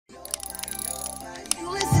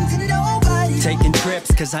taking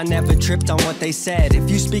trips, cause I never tripped on what they said. If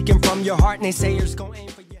you speaking from your heart, naysayers gon' aim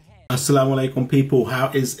for your head. Assalamu alaikum people,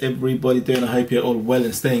 how is everybody doing? I hope you're all well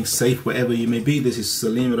and staying safe wherever you may be. This is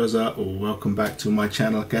Salim Raza, or welcome back to my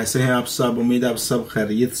channel. कैसे हैं आप सब? उम्मीद आप सब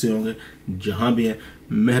खैरियत से होंगे जहाँ भी हैं।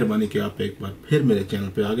 मेहरबानी कि आप एक बार फिर मेरे चैनल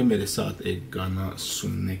पे आगे मेरे साथ एक गाना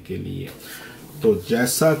सुनने के लिए। तो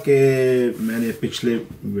जैसा कि मैंने पिछले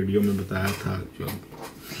वीडियो में बताया था, जो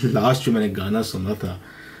लास्ट जो मैंने गाना सुना था,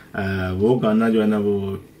 वो गाना जो है ना,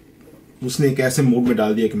 वो उसने एक ऐसे मूड में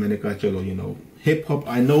डाल दिया कि मैंने कहा चलो, you know, hip hop,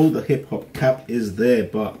 I know the hip hop cap is there,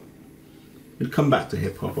 but we'll come back to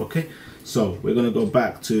hip hop, okay? So we're going to go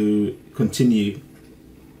back to continue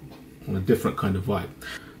on a different kind of vibe.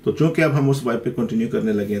 तो चूंकि अब हम उस vibe पे continue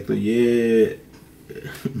करने लगे हैं, तो ये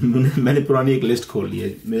मैंने पुरानी एक लिस्ट खोल ली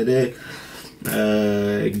है। मेरे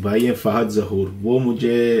एक भाई हैं फहद ज़हूर, वो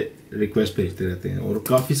मुझे रिक्वेस्ट भेजते रहते हैं और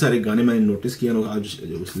काफ़ी सारे गाने मैंने नोटिस किया। आज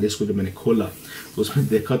उस लिस्ट को जब मैंने खोला तो उसमें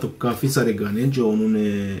देखा तो काफ़ी सारे गाने जो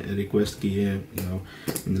उन्होंने रिक्वेस्ट किए हैं, you know,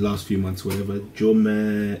 in the last few months whatever, जो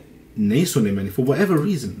मैं नहीं सुने मैंने for whatever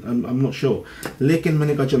reason, I'm not sure, लेकिन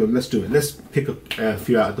मैंने कहा चलो let's do it, let's pick a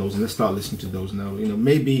few out of those and let's start listening to those now. You know,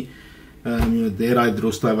 maybe you know, देर आए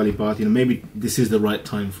दुरुस्त आए वाली बात, you know, maybe this is the right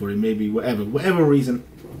time for it, maybe whatever reason,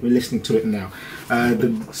 we're listening to it now. The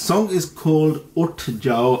song is called Uth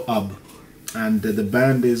Jao Abh, and the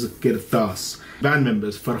band is Qirtas. Band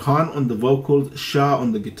members: Farhan on the vocals, Shah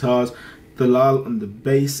on the guitars, Talal on the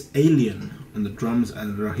bass, Alien on the drums,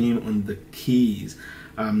 and Rahim on the keys.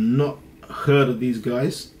 I'm not heard of these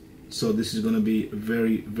guys, so this is going to be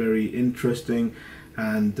very interesting.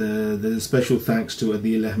 And there's a special thanks to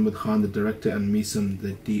Adil Ahmed Khan, the director, and Misam,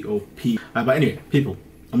 the DOP. But anyway, people,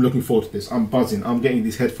 I'm looking forward to this. I'm buzzing. I'm getting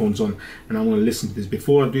these headphones on and I'm going to listen to this.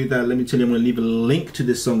 Before I do that, let me tell you, I'm going to leave a link to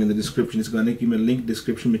this song in the description. इस गाने की मैं link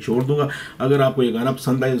description में छोड़ दूंगा। अगर आपको ये गाना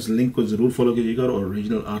पसंद आए, उस link को ज़रूर follow कीजिएगा और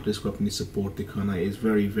original artist को अपनी support दिखाना is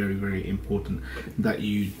very important that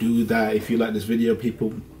you do that. If you like this video,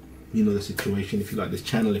 people, you know the situation. If you like this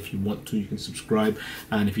channel, if you want to, you can subscribe,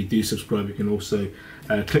 and if you do subscribe, you can also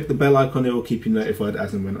click the bell icon. It will keep you notified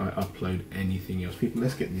as and when I upload anything else. People,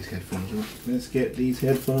 let's get these headphones on. Let's get these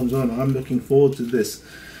headphones on. I'm looking forward to this.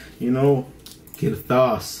 You know,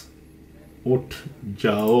 Qirtas, Uth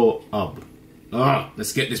Jao Abh.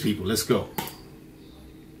 Let's get this, people. Let's go.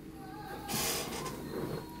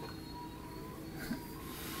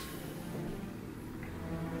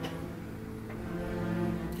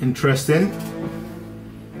 Interesting.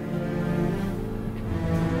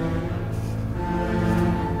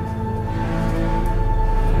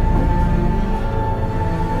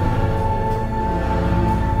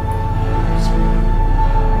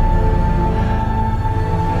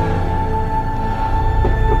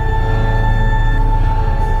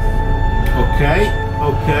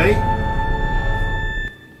 Okay.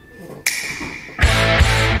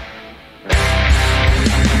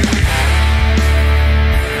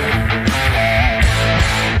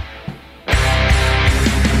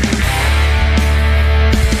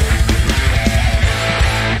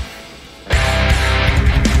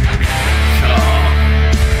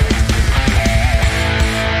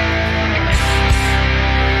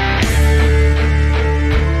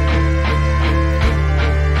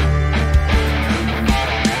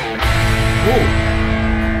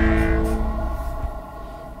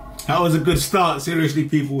 That was a good start, seriously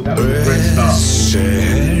people, that was a great start.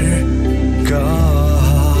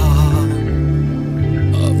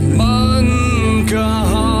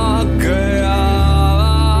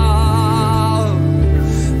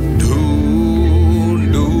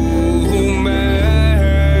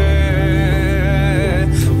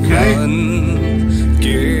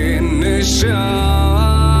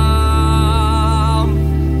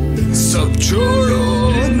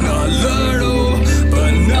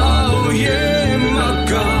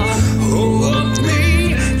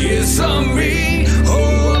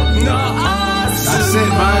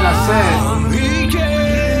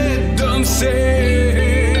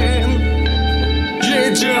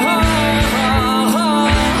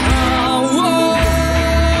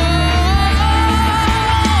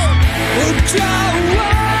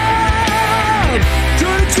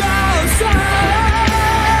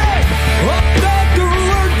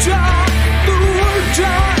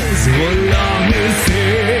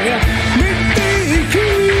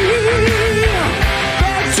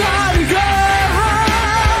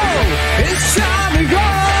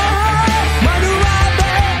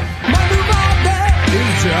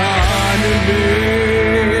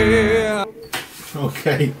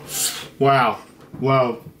 Okay, wow,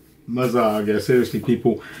 maza aa gaya. Seriously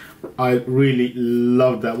people, I really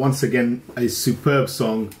love that. Once again, a superb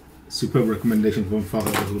song, superb recommendation from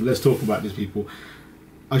Father. Let's talk about these people.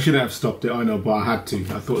 I shouldn't have stopped it, I know, but I had to.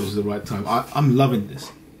 I thought it was the right time. I'm loving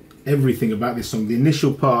this. Everything about this song. The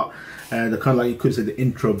initial part, the kind of like you could say the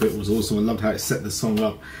intro bit was awesome. I loved how it set the song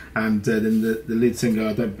up. And then the lead singer,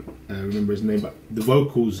 I don't remember his name, but the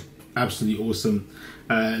vocals, absolutely awesome.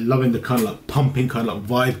 Loving the kind of like pumping kind of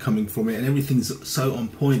like vibe coming from it. And everything's so on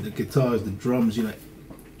point. The guitars, the drums, you know,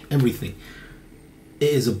 everything. It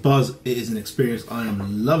is a buzz. It is an experience. I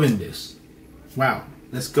am loving this. Wow.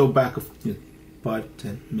 Let's go back 5,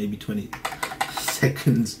 10, maybe 20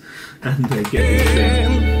 seconds and get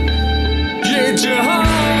this.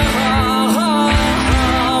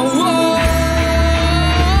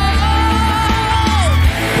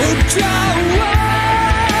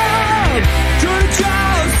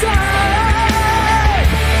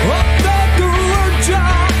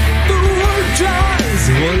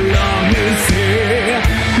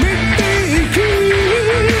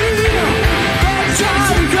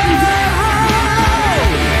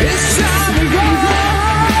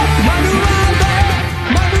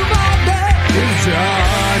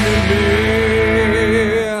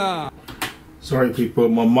 Sorry people,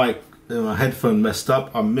 my headphone messed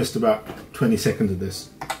up. I missed about 20 seconds of this.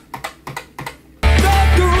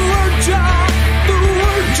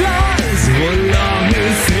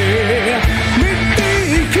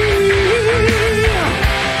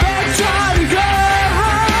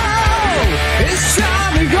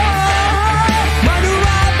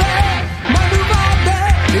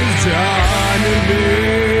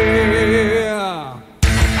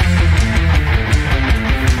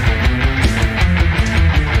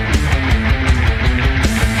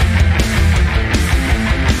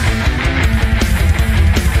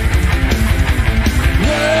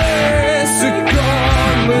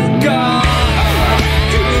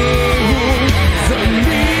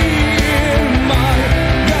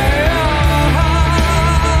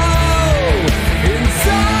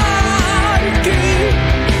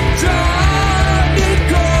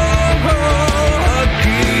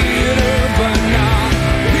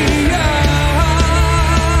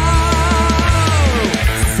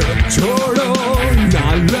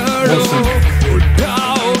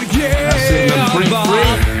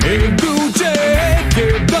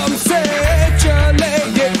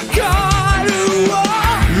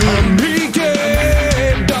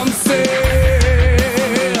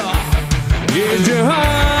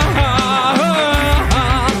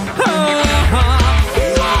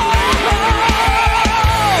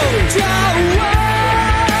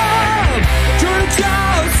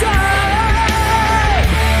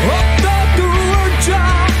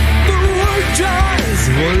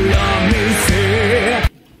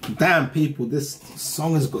 Damn people, this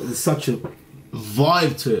song has got such a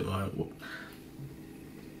vibe to it, right?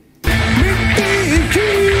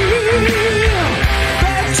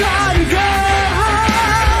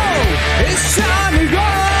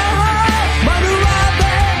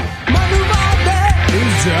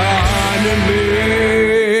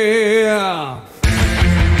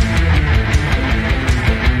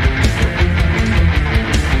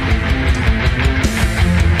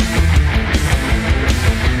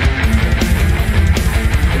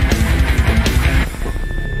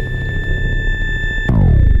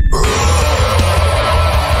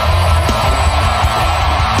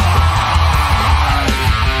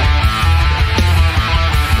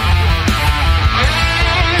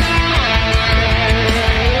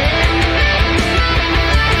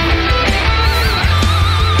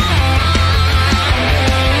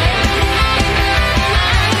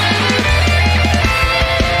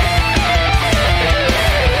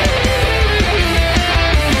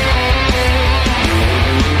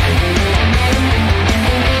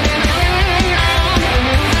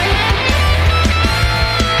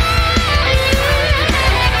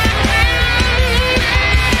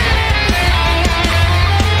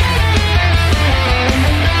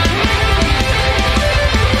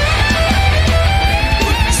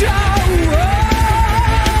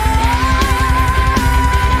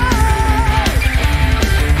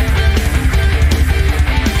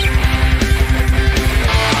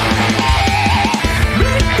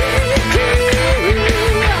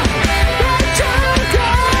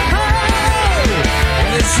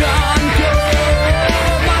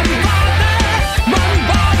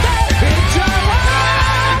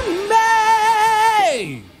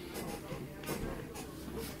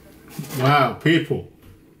 Wow, people.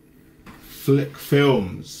 Flick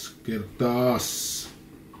Films, Qirtas.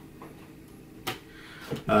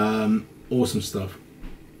 Awesome stuff.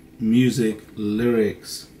 Music,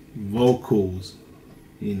 lyrics, vocals,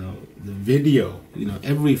 you know, the video, you know,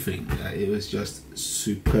 everything. It was just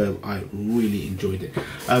superb. I really enjoyed it.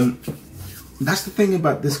 That's the thing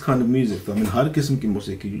about this kind of music. I mean, हर किस्म की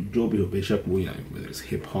music जो भी हो बेशक वो, you know, whether it's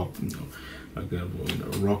hip hop, you know, like, you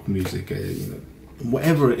know, rock music, you know,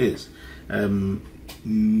 whatever it is.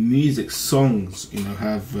 Music, songs, you know,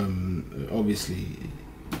 have obviously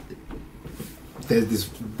there's this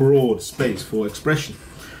broad space for expression,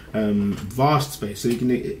 vast space. So you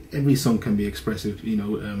can, every song can be expressive, you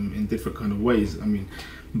know, in different kind of ways. I mean,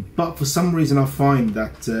 but for some reason I find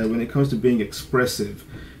that when it comes to being expressive,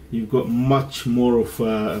 you've got much more of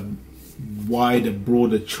a wider,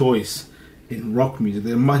 broader choice in rock music.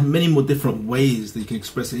 There are many more different ways that you can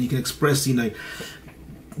express it. You can express, you know,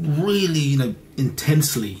 really, you know,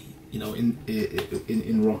 intensely, you know,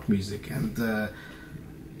 in rock music. And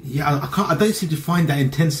yeah, I don't seem to find that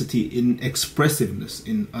intensity in expressiveness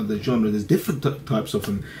in other genres. There's different types of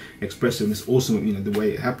expressiveness, also, you know, the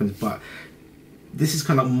way it happens, but this is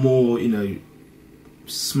kind of more, you know,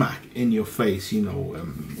 smack in your face, you know.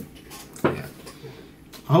 Yeah,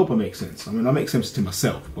 I hope I make sense. I mean, I make sense to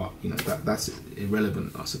myself, but you know, that's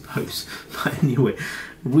irrelevant, I suppose. But anyway,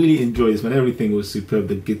 really enjoyed this, man. Everything was superb.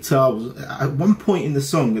 The guitar was, at one point in the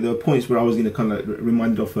song, there were points where I was, you know, kind of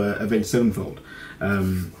reminded of Avenged Sevenfold,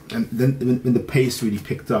 and then when the pace really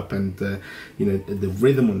picked up, and you know, the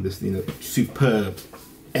rhythm on this, you know, superb,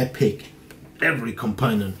 epic. Every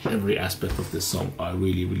component, every aspect of this song, I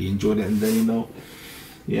really enjoyed it. And then, you know,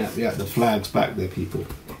 yeah, the flag's back there, people.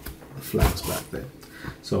 The flag's back there.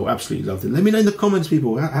 So absolutely loved it. Let me know in the comments,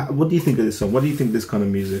 people. What do you think of this song? What do you think of this kind of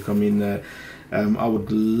music? I mean, I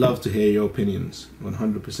would love to hear your opinions.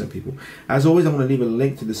 100%, people. As always, I'm going to leave a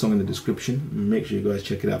link to this song in the description. Make sure you guys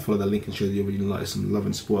check it out. Follow that link and share the video. Like, some love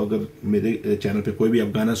and support. अगर मेरे channel पे कोई भी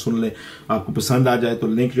आप गाना सुन ले, आपको पसंद आ जाए, तो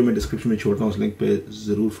लिंक जो मैं डिस्क्रिप्शन में छोड़ता हूँ, उस लिंक पे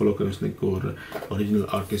ज़रूर फॉलो करें उस लिंक को, और ओरिजिनल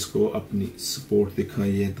आर्टिस्ट को अपनी सपोर्ट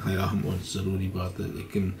दिखाएं. ये इंतहाई अहम और ज़रूरी बात है.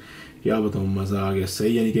 लेकिन क्या बताऊँ, मज़ा आ गया.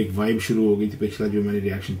 सही, यानी कि एक वाइब शुरू हो गई थी. पिछला जो मैंने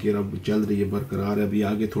रिएक्शन किया, अब चल रही है, बरकरार है. अभी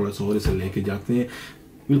आगे थोड़ा सा और इसे लेके जाते हैं.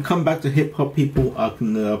 We'll come back to hip hop, people. I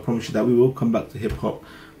can promise you that we will come back to hip hop,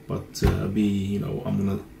 but you know, I'm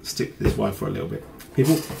gonna stick to this vibe for a little bit.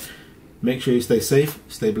 People, make sure you stay safe,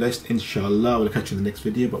 stay blessed. Inshallah, we'll catch you in the next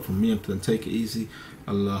video. But from me, until then, take it easy.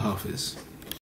 Allah Hafiz.